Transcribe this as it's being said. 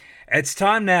It's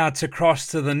time now to cross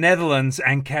to the Netherlands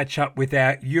and catch up with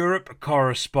our Europe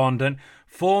correspondent,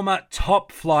 former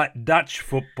top flight Dutch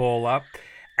footballer,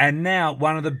 and now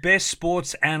one of the best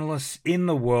sports analysts in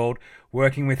the world,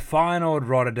 working with Feyenoord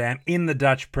Rotterdam in the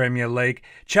Dutch Premier League.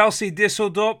 Chelsea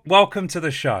Disseldorp, welcome to the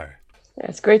show. Yeah,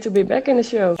 it's great to be back in the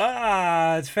show.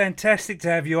 It's fantastic to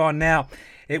have you on. Now,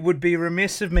 it would be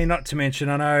remiss of me not to mention,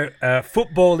 I know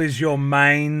football is your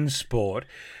main sport,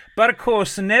 but of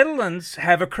course the Netherlands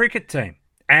have a cricket team.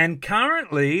 And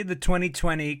currently the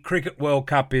 2020 Cricket World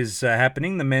Cup is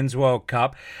happening, the Men's World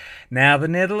Cup. Now, the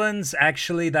Netherlands,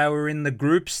 actually, they were in the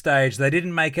group stage. They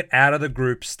didn't make it out of the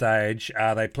group stage.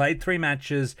 They played 3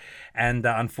 matches and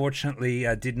unfortunately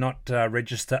did not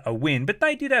register a win. But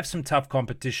they did have some tough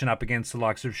competition up against the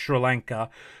likes of Sri Lanka,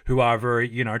 who are a very,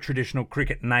 traditional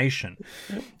cricket nation.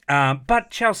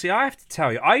 But, Chelsea, I have to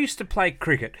tell you, I used to play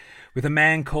cricket with a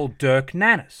man called Dirk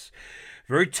Nannes.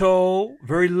 Very tall,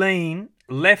 very lean,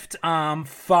 left arm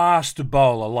fast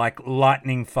bowler, like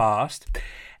lightning fast.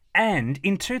 And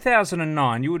in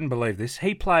 2009, you wouldn't believe this,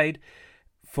 he played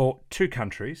for 2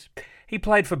 countries. He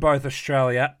played for both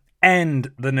Australia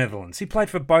and the Netherlands. He played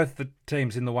for both the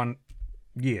teams in the one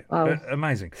year. Wow.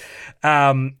 Amazing.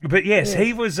 But yes,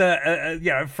 he was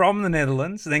from the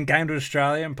Netherlands, then came to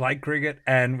Australia and played cricket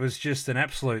and was just an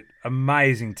absolute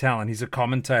amazing talent. He's a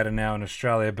commentator now in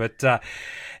Australia. But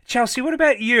Chelsea, what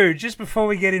about you? Just before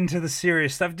we get into the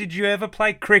serious stuff, did you ever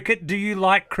play cricket? Do you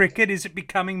like cricket? Is it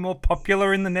becoming more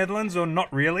popular in the Netherlands or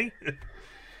not really?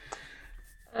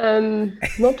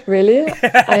 Not really.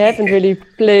 I haven't really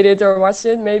played it or watched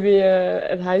it. Maybe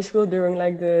at high school during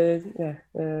like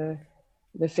the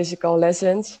physical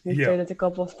lessons. We played it a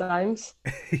couple of times.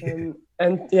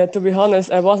 And to be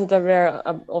honest, I wasn't aware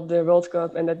of the World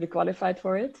Cup and that we qualified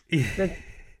for it. But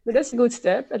that's a good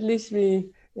step. At least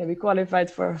we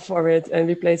qualified for it and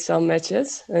we played some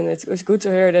matches. And it was good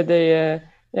to hear that they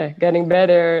getting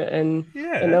better. And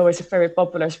I know it's a very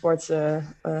popular sport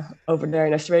over there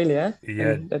in Australia.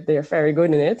 And that they are very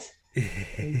good in it.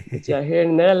 But here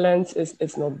in the Netherlands,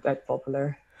 it's not that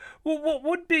popular. Well, what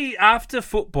would be, after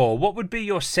football, what would be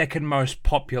your second most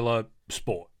popular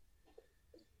sport?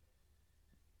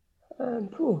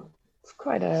 It's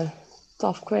quite a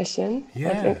tough question. Yeah.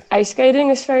 I think ice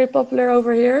skating is very popular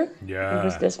over here. Yeah.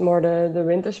 Because that's more the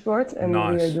winter sport. And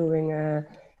Nice. we are doing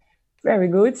very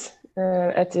good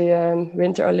at the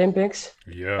Winter Olympics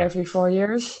every 4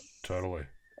 years. Totally.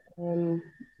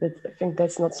 But I think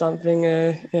that's not something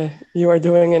you are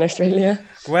doing in Australia.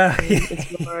 Well,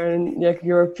 It's more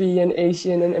European,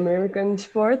 Asian, and American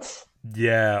sports.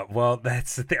 yeah, well,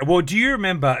 that's the thing. Well, do you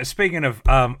remember, speaking of,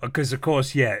 because of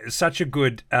course, such a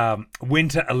good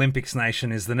Winter Olympics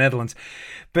nation is the Netherlands.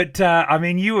 But,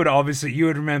 you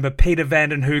would remember Peter van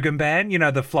den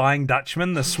Hoogenband, the Flying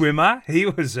Dutchman, the swimmer. He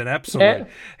was an absolute,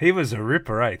 he was a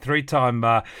ripper, 3-time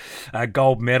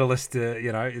gold medalist,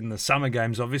 in the summer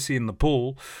games, obviously in the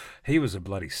pool. He was a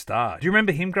bloody star. Do you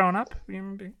remember him growing up? Do you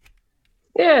remember him?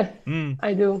 Yeah,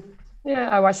 I do. Yeah,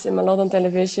 I watched him a lot on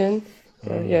television.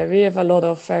 So, we have a lot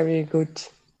of very good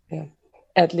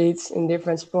athletes in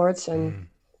different sports, and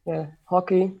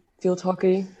hockey, field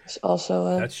hockey is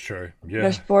also That's true.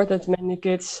 a sport that many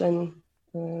kids and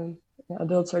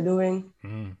adults are doing.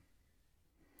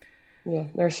 Yeah,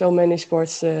 there are so many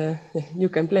sports you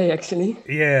can play actually.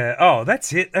 Yeah. Oh,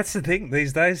 that's it. That's the thing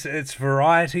these days. It's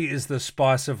variety is the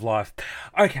spice of life.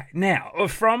 Okay. Now,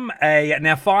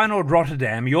 now Feyenoord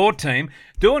Rotterdam, your team,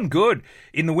 doing good.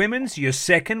 In the women's, you're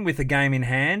second with a game in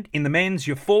hand. In the men's,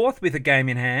 you're fourth with a game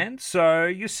in hand. So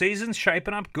your season's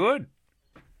shaping up good.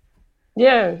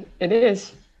 Yeah, it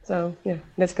is. So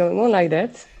that's going on like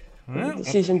that. Well, The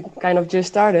season kind of just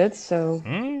started, so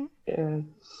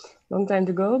long time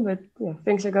to go, but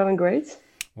things are going great.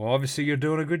 Well, obviously you're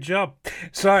doing a good job.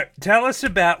 So tell us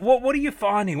about what are you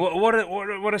finding? What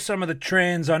are some of the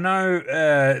trends? I know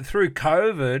through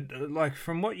COVID, like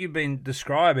from what you've been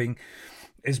describing,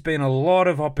 there's been a lot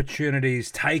of opportunities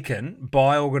taken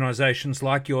by organisations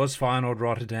like yours, Feyenoord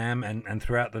Rotterdam, and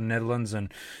throughout the Netherlands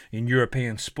and in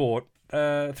European sport.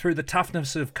 Through the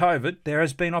toughness of COVID, there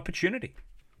has been opportunity.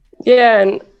 Yeah,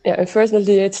 and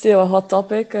unfortunately, it's still a hot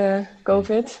topic,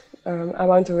 COVID,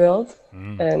 around the world.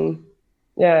 And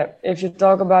if you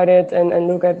talk about it and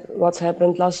look at what's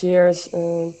happened last years,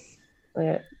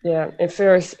 at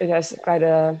first it has quite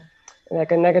a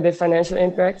negative financial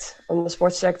impact on the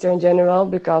sports sector in general,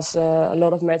 because a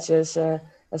lot of matches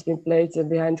has been played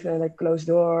behind closed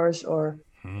doors or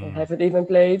haven't even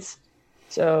played.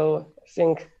 So I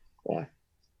think,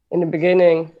 in the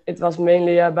beginning, it was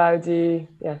mainly about the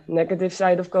negative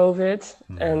side of COVID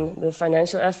and the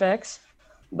financial effects.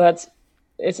 But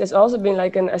has also been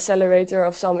like an accelerator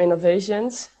of some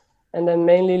innovations, and then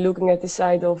mainly looking at the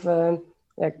side of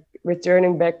like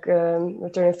returning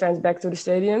fans back to the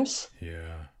stadiums.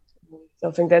 Yeah. So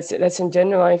I think that's in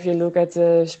general. If you look at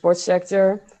the sports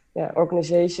sector,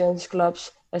 organizations,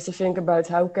 clubs, has to think about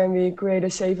how can we create a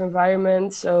safe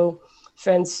environment so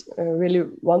fans really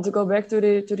want to go back to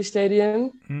the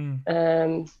stadium.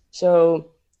 So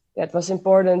that was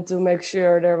important to make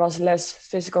sure there was less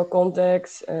physical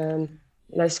contact,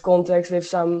 less contact with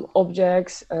some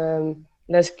objects,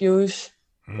 less cues,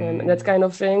 that kind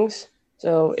of things.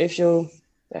 So if you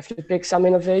have to pick some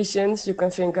innovations, you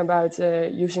can think about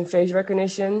using face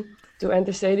recognition to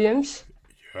enter stadiums.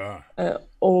 Yeah.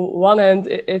 On one hand,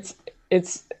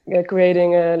 it's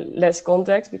creating less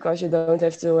contact because you don't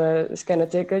have to scan a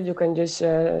ticket. You can just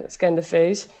scan the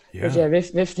face. Yeah.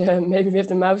 But with the maybe with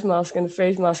the mouth mask and the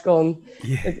face mask on,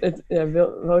 it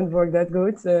won't work that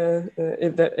good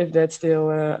if that's still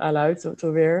allowed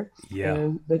to wear. Yeah.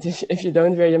 But if you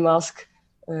don't wear your mask,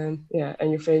 and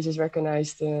your face is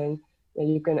recognized,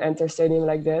 you can enter stadium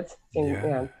like that.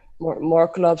 More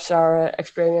clubs are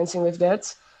experimenting with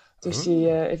that to see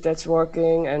if that's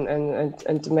working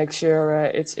and to make sure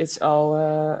it's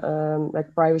all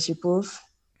like privacy proof.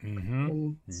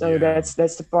 So that's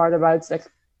the part about like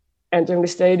entering the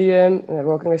stadium,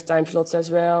 working with time slots as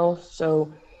well.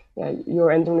 So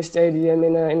you're entering the stadium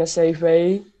in a safe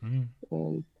way.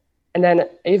 And then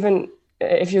even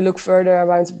if you look further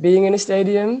around being in a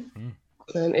stadium,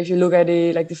 if you look at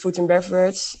the food and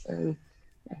beverage,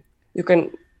 you can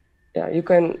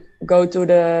go to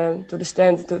the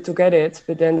stand to get it,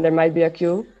 but then there might be a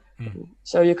queue.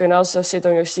 So you can also sit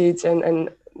on your seat and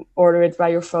order it by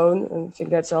your phone. And I think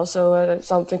that's also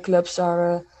something clubs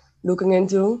are looking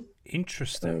into.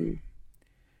 Interesting.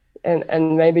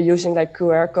 And maybe using like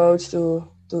QR codes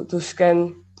to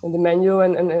scan the menu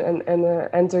and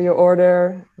enter your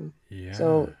order. Yeah.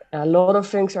 So a lot of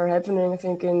things are happening, I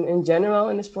think, in general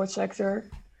in the sports sector.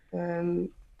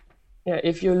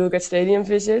 If you look at stadium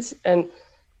visits, and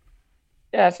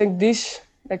I think these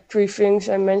like three things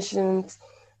I mentioned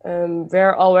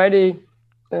were already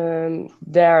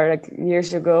there like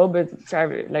years ago, but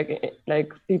very,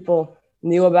 like people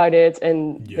knew about it,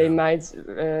 and they might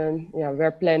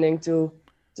were planning to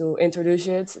introduce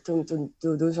it to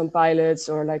do some pilots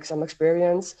or like some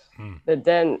experience. But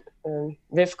then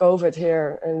with COVID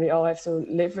here, and we all have to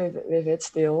live with it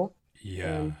still.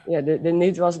 The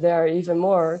need was there even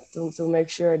more to make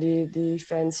sure the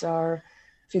fans are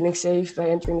feeling safe by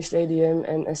entering the stadium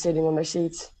and sitting on their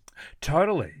seats.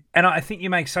 Totally. And I think you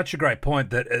make such a great point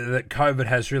that COVID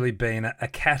has really been a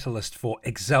catalyst for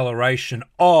acceleration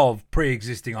of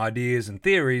pre-existing ideas and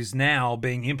theories now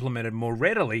being implemented more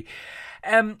readily.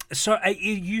 So are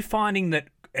you finding that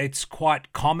it's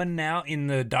quite common now in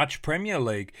the Dutch Premier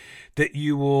League that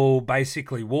you will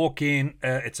basically walk in,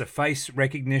 it's a face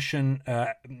recognition,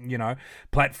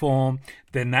 platform,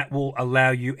 then that will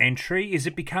allow you entry? Is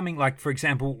it becoming like, for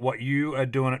example, what you are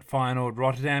doing at Feyenoord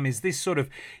Rotterdam? Is this sort of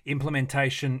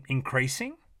implementation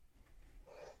increasing?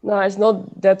 No, it's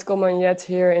not that common yet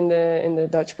here in the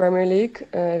Dutch Premier League.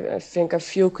 I think a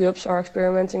few clubs are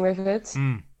experimenting with it.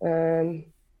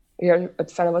 Here at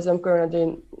Feyenoord Rotterdam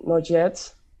currently not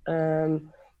yet.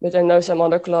 But I know some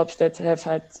other clubs that have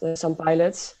had some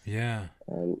pilots. Yeah.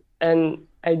 And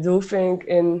I do think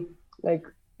in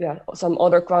some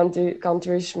other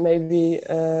countries, maybe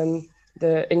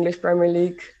the English Premier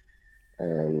League,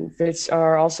 which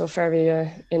are also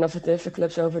very innovative, the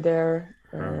clubs over there.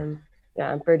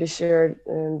 I'm pretty sure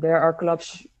there are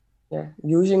clubs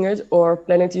using it or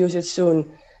planning to use it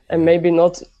soon. And maybe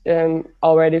not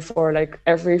already for like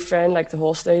every fan, like the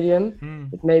whole stadium,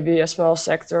 but maybe a small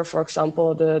sector, for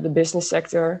example, the business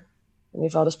sector,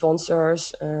 with all the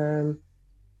sponsors.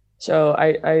 So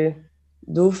I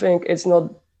do think it's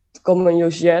not common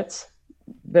use yet,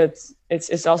 but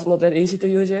it's also not that easy to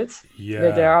use it. Yeah.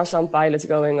 But there are some pilots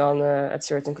going on at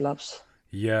certain clubs.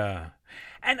 Yeah.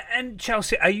 And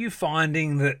Chelsea, are you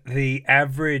finding that the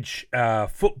average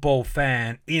football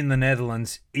fan in the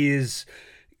Netherlands is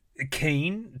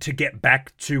keen to get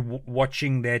back to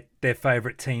watching their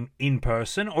favourite team in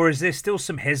person, or is there still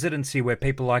some hesitancy where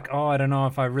people are like, I don't know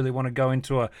if I really want to go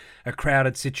into a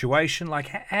crowded situation? Like,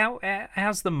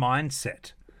 how's the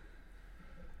mindset?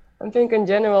 I think in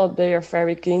general they are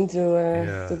very keen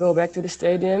to go back to the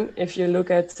stadium. If you look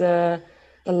at the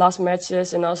last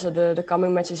matches and also the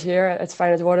coming matches here at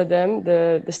Feyenoord Rotterdam,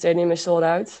 the stadium is sold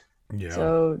out.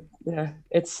 So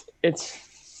it's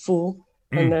full.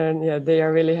 And then they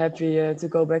are really happy to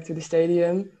go back to the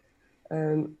stadium.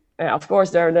 Of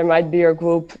course, there might be a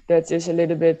group that is a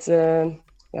little bit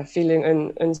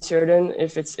feeling uncertain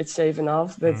if it's safe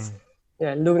enough. But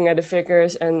yeah, looking at the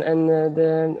figures and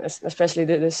especially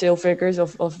the sale figures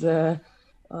of the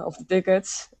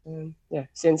tickets.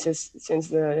 Since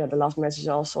the last match is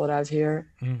all sold out here.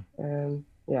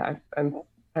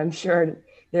 I'm sure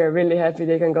they're really happy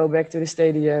they can go back to the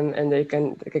stadium and they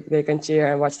can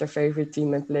cheer and watch their favorite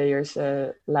team and players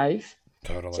live.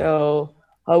 Totally. So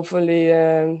hopefully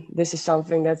this is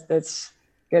something that's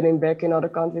getting back in other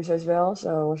countries as well.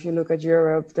 So if you look at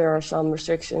Europe, there are some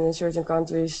restrictions in certain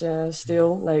countries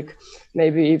still, like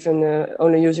maybe even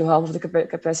only using half of the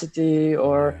capacity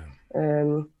or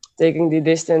taking the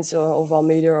distance of 1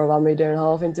 meter or 1.5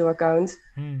 meters into account.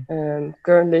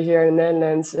 Currently here in the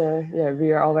Netherlands,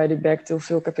 we are already back to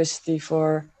full capacity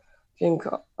for, I think,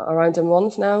 around a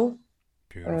month now.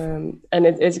 And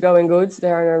it's going good.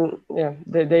 They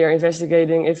are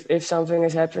investigating if something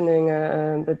is happening,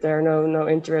 but there are no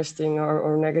interesting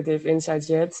or negative insights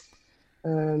yet.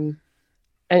 And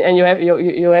you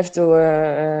have to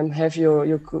have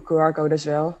your QR code as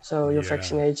well, so your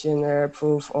vaccination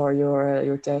proof or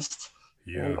your test,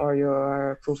 or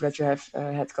your proof that you have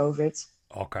had COVID.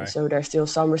 Okay. So there's still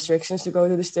some restrictions to go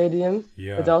to the stadium,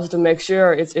 but also to make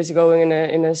sure it's going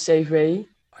in a safe way.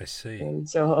 I see. And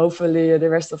so hopefully the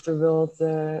rest of the world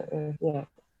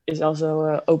is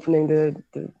also opening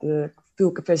the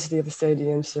full capacity of the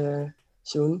stadiums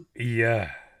soon.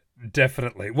 Yeah,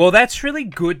 definitely. Well, that's really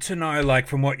good to know, like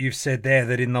from what you've said there,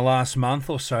 that in the last month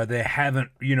or so, there haven't,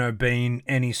 been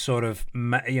any sort of,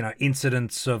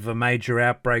 incidents of a major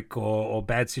outbreak or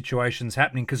bad situations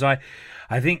happening. Because I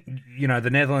think, the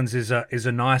Netherlands is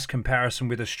a nice comparison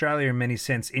with Australia in many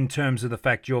sense in terms of the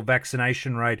fact your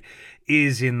vaccination rate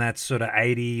is in that sort of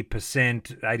 80%,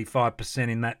 85%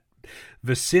 in that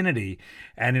vicinity.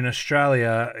 And in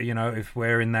Australia, if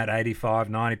we're in that 85,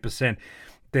 90%,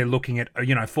 they're looking at,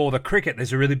 for the cricket,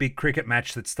 there's a really big cricket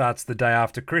match that starts the day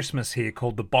after Christmas here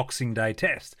called the Boxing Day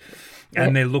Test.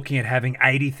 And they're looking at having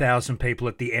 80,000 people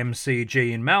at the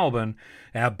MCG in Melbourne,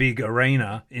 our big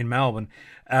arena in Melbourne,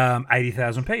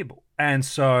 80,000 people. And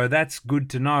so that's good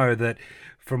to know that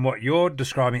from what you're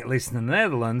describing, at least in the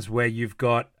Netherlands, where you've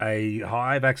got a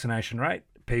high vaccination rate,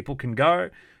 people can go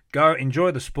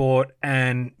enjoy the sport,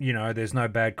 and there's no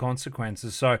bad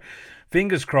consequences. So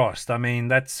fingers crossed. I mean,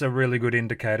 that's a really good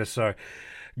indicator. So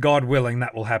God willing,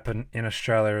 that will happen in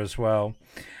Australia as well.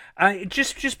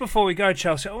 Just before we go,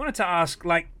 Chelsea, I wanted to ask,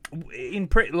 like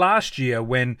last year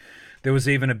when there was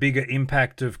even a bigger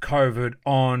impact of COVID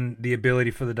on the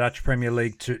ability for the Dutch Premier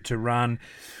League to run,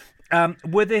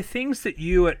 were there things that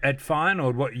you at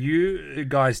Feyenoord, what you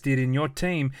guys did in your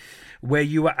team, where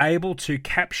you were able to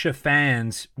capture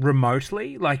fans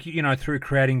remotely, like, through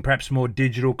creating perhaps more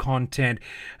digital content,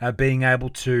 being able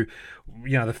to,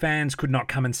 the fans could not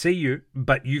come and see you,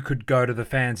 but you could go to the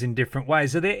fans in different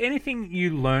ways. Are there anything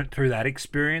you learnt through that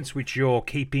experience which you're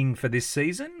keeping for this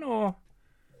season, or?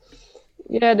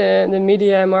 Yeah, the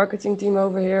media and marketing team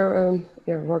over here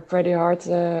worked pretty hard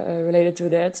related to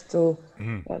that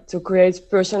to create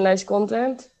personalized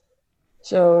content.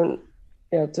 So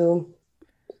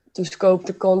to scope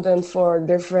the content for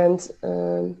different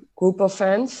group of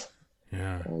fans.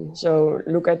 Yeah. So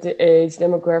look at the age,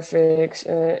 demographics,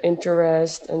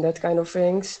 interest, and that kind of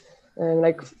things. And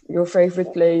like your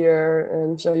favorite player,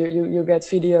 and so you get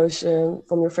videos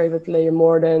from your favorite player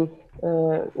more than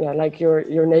like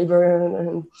your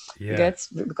neighbor gets,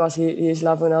 because he is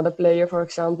loving another player, for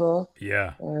example.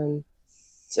 Yeah.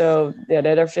 So that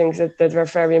are things that were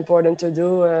very important to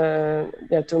do.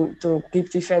 To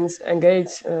keep the fans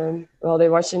engaged while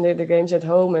they're watching the games at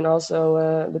home, and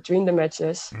also between the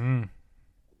matches.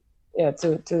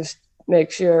 To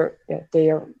make sure they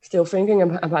are still thinking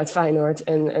about Feyenoord,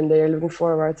 and they are looking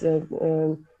forward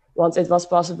once it was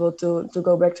possible to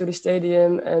go back to the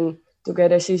stadium and to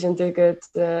get a season ticket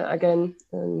again,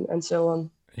 and so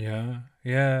on.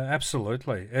 Yeah,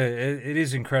 absolutely. It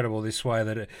is incredible this way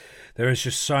that there is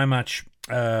just so much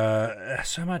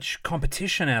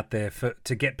competition out there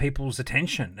to get people's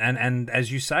attention, and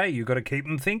as you say, you've got to keep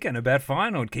them thinking about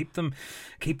Feyenoord, keep them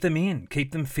in,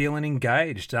 keep them feeling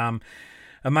engaged.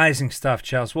 Amazing stuff,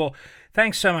 Charles. Well,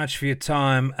 thanks so much for your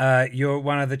time. You're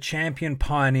one of the champion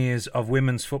pioneers of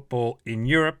women's football in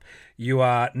Europe. You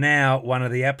are now one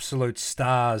of the absolute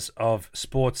stars of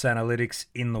sports analytics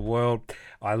in the world.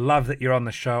 I love that you're on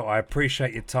the show. I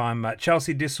appreciate your time.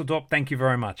 Chelsea Disseldorp, thank you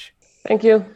very much. Thank you.